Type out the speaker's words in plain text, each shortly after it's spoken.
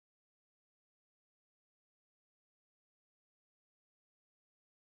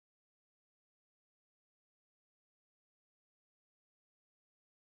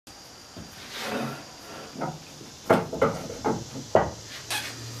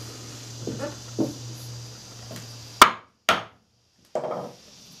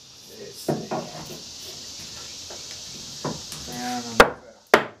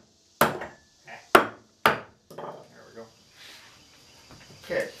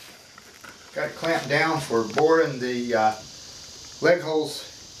got it clamped down for boring the leg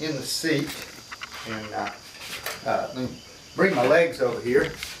holes in the seat. And let me bring my legs over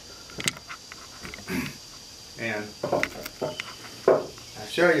here. And I'll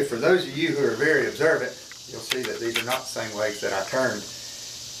show you, for those of you who are very observant, you'll see that these are not the same legs that I turned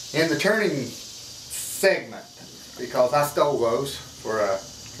in the turning segment, because I stole those for a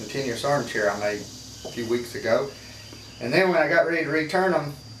continuous armchair I made a few weeks ago. And then when I got ready to return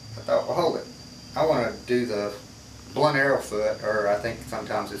them, I thought, well, hold it, I want to do the blunt arrow foot, or I think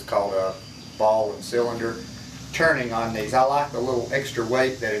sometimes it's called a ball and cylinder turning on these. I like the little extra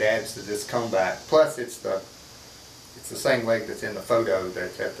weight that it adds to this comeback. Plus it's the same leg that's in the photo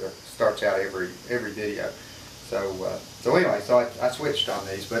that's starts out every video. So anyway, so I switched on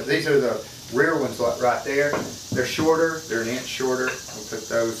these, but these are the rear ones right there. They're shorter, they're an inch shorter. We'll put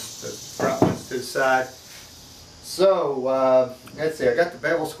those, the front ones, to the side. So let's see, I got the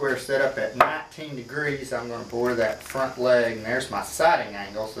bevel square set up at 19 degrees. I'm going to bore that front leg, and there's my sighting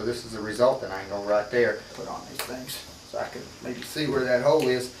angle. So this is the resultant angle right there. Put on these things so I can maybe see where that hole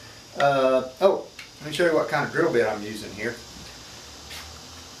is. Oh, let me show you what kind of drill bit I'm using here.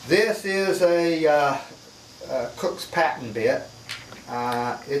 This is a Cook's patent bit.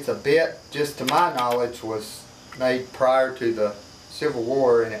 It's a bit, just to my knowledge, was made prior to the Civil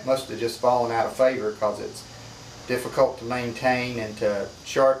War, and it must have just fallen out of favor because it's difficult to maintain and to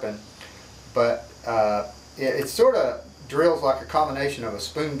sharpen. But it sort of drills like a combination of a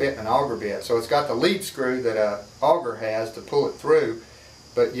spoon bit and an auger bit. So it's got the lead screw that an auger has to pull it through,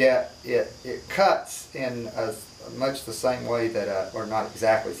 but yet it cuts in much the same way that, or not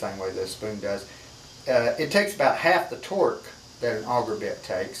exactly the same way that a spoon does. It takes about half the torque that an auger bit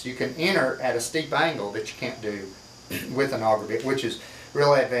takes. You can enter at a steep angle that you can't do with an auger bit, which is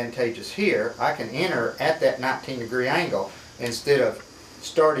real advantageous here. I can enter at that 19-degree angle instead of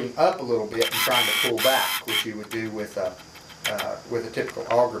starting up a little bit and trying to pull back, which you would do with a typical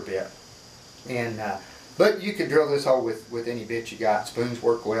auger bit. And but you could drill this hole with any bit you got. Spoons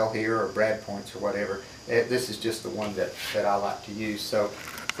work well here, or brad points, or whatever. This is just the one that I like to use. So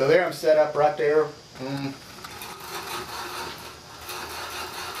there I'm set up right there.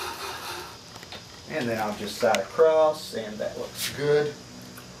 And then I'll just side across, and that looks good.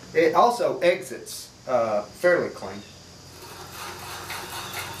 It also exits fairly clean.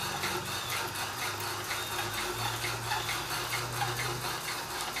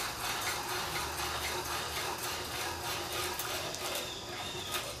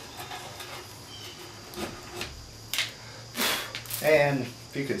 And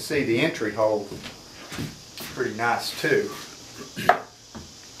if you can see, the entry hole is pretty nice too.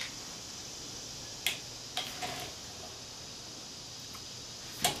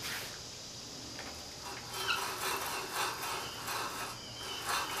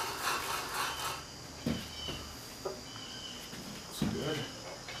 Good.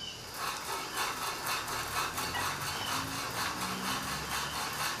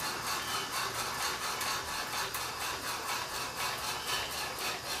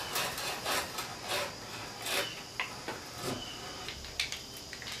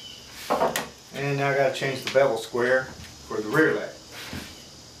 And now I got to change the bevel square for the rear leg.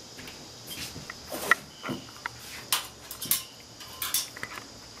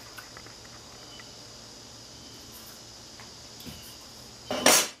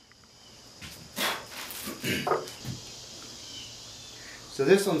 So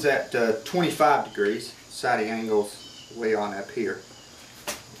this one's at 25 degrees. Sighting angle's way on up here.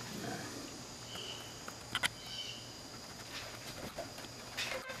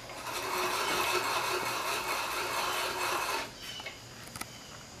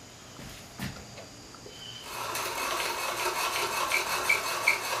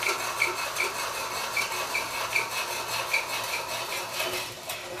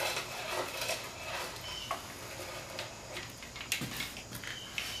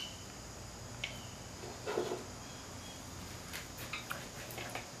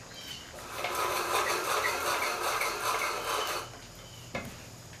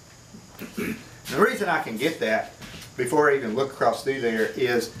 The reason I can get that before I even look across through there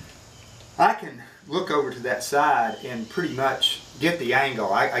is I can look over to that side and pretty much get the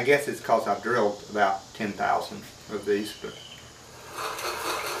angle. I guess it's because I've drilled about 10,000 of these. But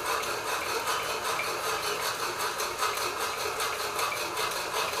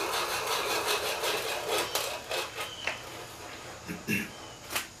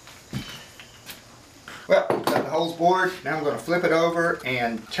well, got the holes bored. Now I'm going to flip it over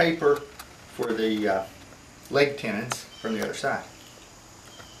and taper for the leg tenons from the other side.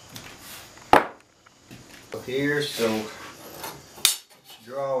 Here, so let's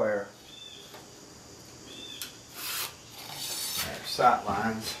draw our sight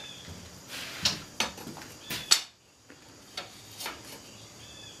lines.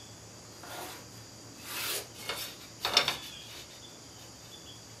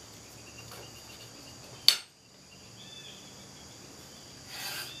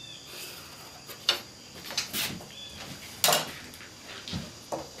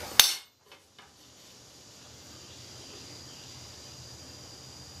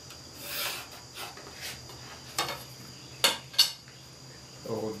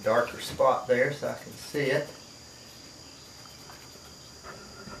 A little darker spot there so I can see it.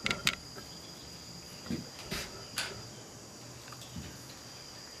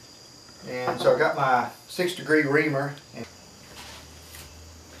 And so I got my 6-degree reamer, and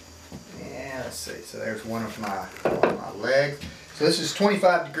let's see, so there's one of my legs. So this is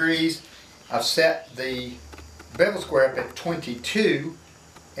 25 degrees. I've set the bevel square up at 22,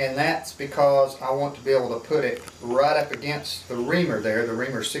 and that's because I want to be able to put it right up against the reamer there. The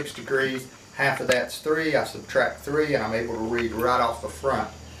reamer's 6 degrees, half of that's 3, I subtract 3, and I'm able to read right off the front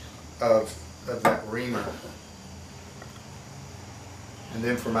of that reamer. And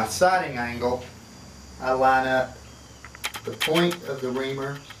then for my sighting angle, I line up the point of the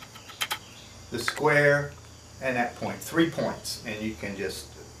reamer, the square, and that point. 3 points, and you can just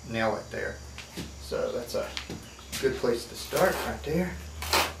nail it there. So that's a good place to start right there.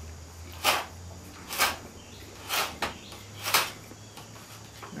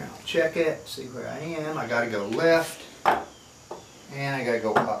 Now check it, see where I am. I gotta go left, and I gotta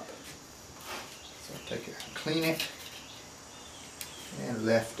go up. So I'll take it and clean it. And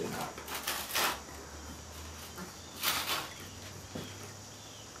left and up.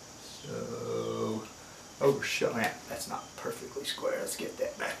 So, overshot. That's not perfectly square. Let's get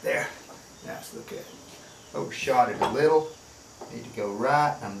that back there. Now let's look at it. Overshot it a little. Need to go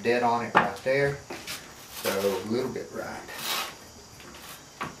right. I'm dead on it right there. So a little bit right.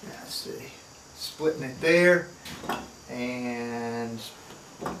 Now let's see. Splitting it there, and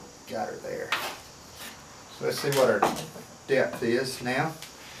got her there. So let's see what our depth is now.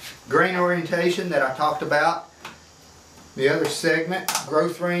 Grain orientation that I talked about. The other segment,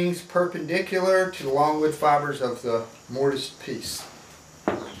 growth rings perpendicular to the longwood fibers of the mortise piece.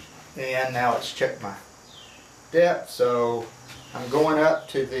 And now let's check my depth. So I'm going up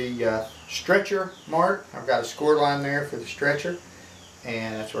to the stretcher mark. I've got a score line there for the stretcher,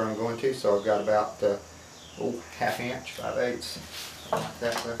 and that's where I'm going to. So I've got about ½ inch, 5/8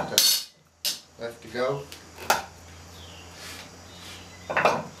 that left to go.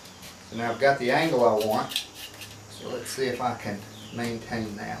 So now I've got the angle I want, so let's see if I can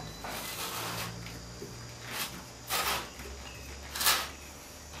maintain that.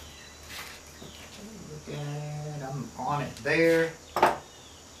 Look at it, I'm on it there. I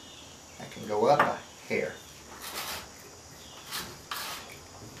can go up a hair.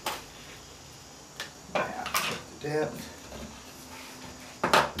 Now check the depth.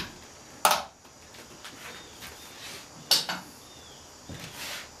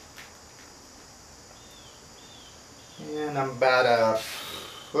 And I'm about a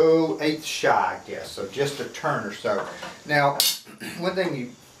 1/8 shy, I guess, so just a turn or so. Now, one thing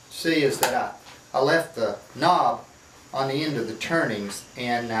you see is that I left the knob on the end of the turnings,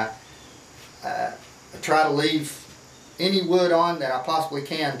 and I try to leave any wood on that I possibly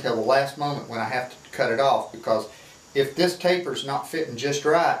can until the last moment when I have to cut it off, because if this taper's not fitting just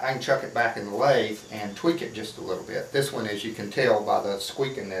right, I can chuck it back in the lathe and tweak it just a little bit. This one, as you can tell by the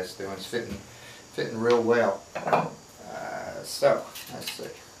squeaking this doing, is fitting real well. So, let's see.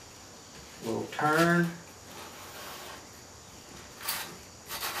 A little turn.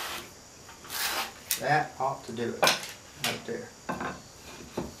 That ought to do it right there.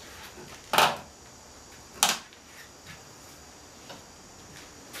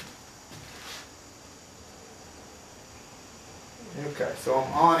 Okay, so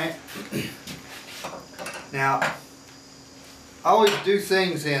I'm on it. Now, I always do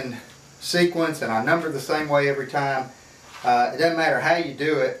things in sequence, and I number the same way every time. It doesn't matter how you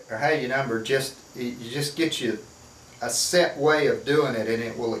do it or how you number, you just get you a set way of doing it, and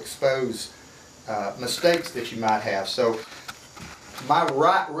it will expose mistakes that you might have. So my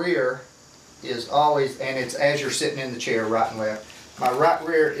right rear is always, and it's as you're sitting in the chair, right and left, my right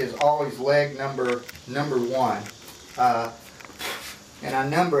rear is always leg number 1. And I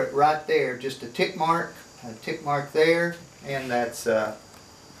number it right there, just a tick mark there, and that's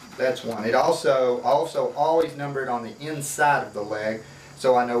 1. It also always numbered on the inside of the leg,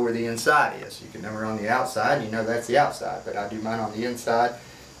 so I know where the inside is. You can number on the outside, you know that's the outside, but I do mine on the inside,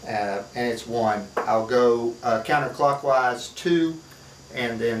 and it's 1. I'll go counterclockwise 2,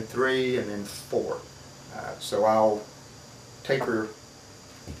 and then 3, and then 4. So I'll taper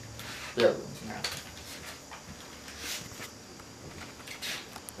the other ones now.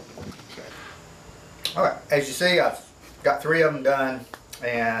 Alright, as you see, I've got 3 of them done,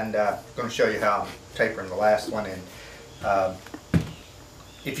 and I'm going to show you how I'm tapering the last one. And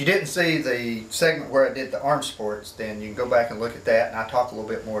if you didn't see the segment where I did the arm supports, then you can go back and look at that, and I talk a little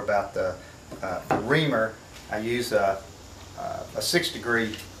bit more about the reamer. I use a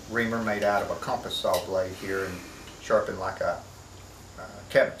 6-degree reamer made out of a compass saw blade here and sharpened like a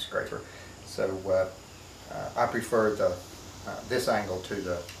cabinet scraper. So I prefer this angle to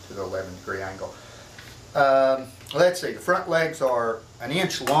the 11-degree angle. Let's see, the front legs are an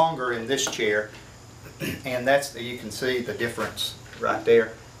inch longer in this chair, and that's you can see the difference right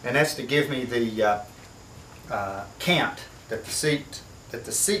there, and that's to give me the cant that the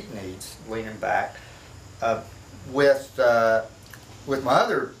seat needs leaning back. With my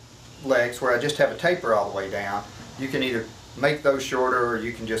other legs, where I just have a taper all the way down, you can either make those shorter or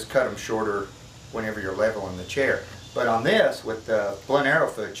you can just cut them shorter whenever you're leveling the chair. But on this, with the blunt arrow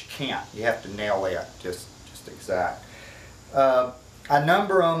foot, you can't. You have to nail that just exact. I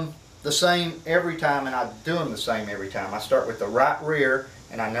number them the same every time, and I do them the same every time. I start with the right rear,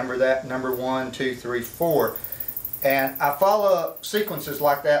 and I number that number 1, 2, 3, 4. And I follow sequences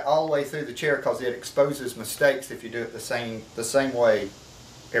like that all the way through the chair because it exposes mistakes if you do it the same way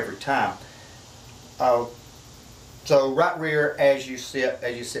every time. So right rear as you sit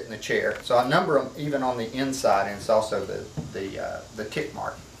in the chair. So I number them even on the inside, and it's also the tick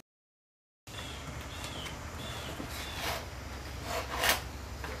mark.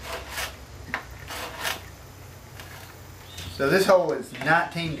 So this hole is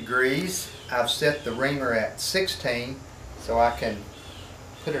 19 degrees. I've set the reamer at 16 so I can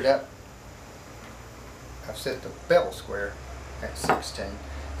put it up. I've set the bevel square at 16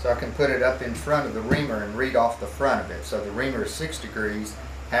 so I can put it up in front of the reamer and read off the front of it. So the reamer is 6 degrees,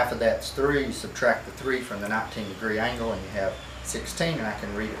 half of that's 3, you subtract the 3 from the 19-degree angle and you have 16, and I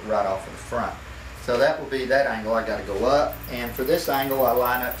can read it right off of the front. So that will be that angle. I got to go up, and for this angle I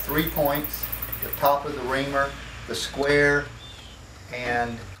line up 3 points, the top of the reamer, the square,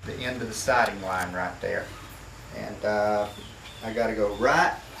 and the end of the siding line right there. And I got to go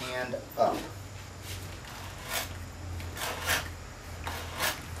right and up.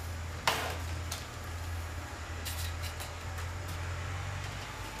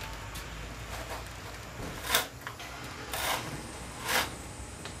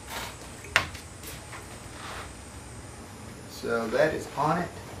 So that is on it,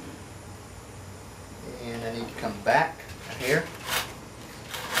 and I need to come back here.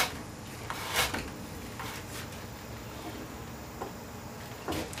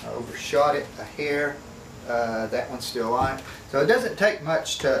 I overshot it a hair. That one's still on it. So it doesn't take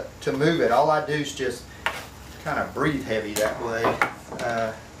much to move it. All I do is just kind of breathe heavy that way.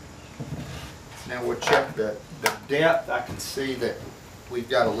 Now we'll check the depth. I can see that we've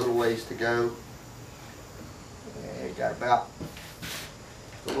got a little ways to go. Got about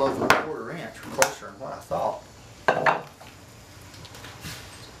a little over a quarter inch, closer than what I thought.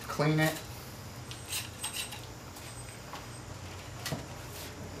 Clean it.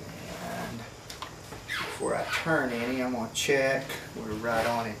 And before I turn any, I'm going to check. We're right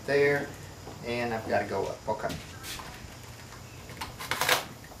on it there. And I've got to go up. Okay.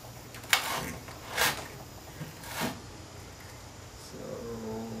 So,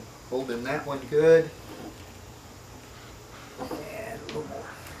 holding that one good. And a little more.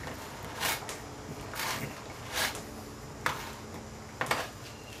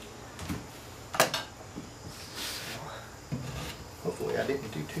 Hopefully I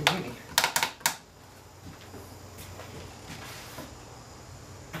didn't do too many.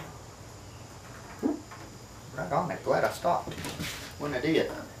 Right on it. Glad I stopped when I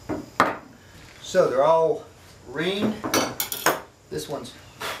did. So they're all ringed. This one's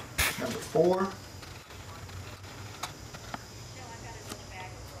number 4.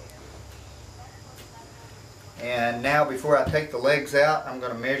 And now before I take the legs out, I'm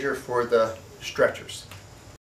going to measure for the stretchers.